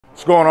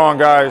What's going on,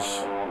 guys?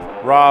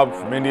 Rob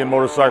from Indian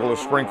Motorcycle of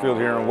Springfield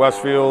here in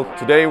Westfield.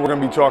 Today we're going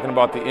to be talking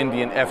about the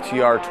Indian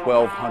FTR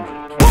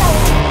 1200.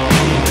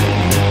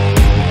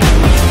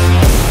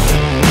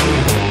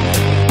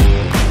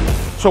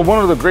 So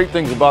one of the great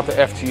things about the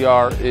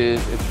FTR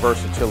is its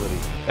versatility.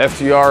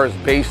 FTR is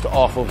based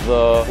off of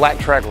the flat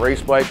track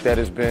race bike that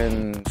has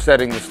been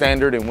setting the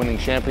standard and winning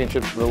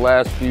championships for the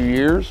last few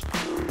years.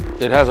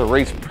 It has a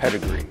race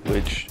pedigree,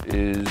 which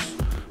is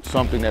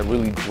something that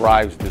really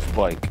drives this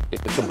bike.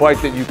 It's a bike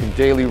that you can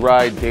daily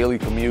ride, daily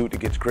commute. It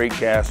gets great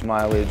gas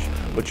mileage,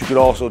 but you could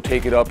also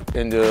take it up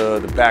into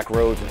the back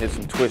roads and hit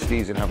some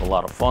twisties and have a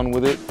lot of fun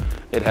with it.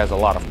 It has a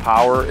lot of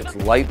power. It's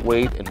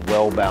lightweight and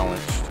well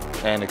balanced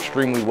and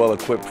extremely well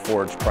equipped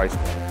for its price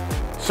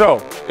point.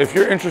 So if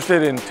you're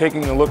interested in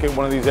taking a look at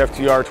one of these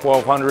FTR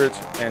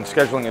 1200s and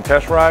scheduling a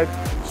test ride,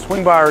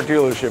 swing by our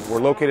dealership. We're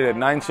located at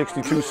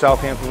 962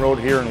 Southampton Road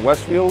here in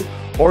Westfield,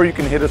 or you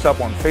can hit us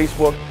up on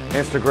Facebook,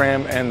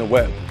 Instagram, and the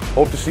web.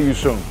 Hope to see you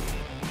soon.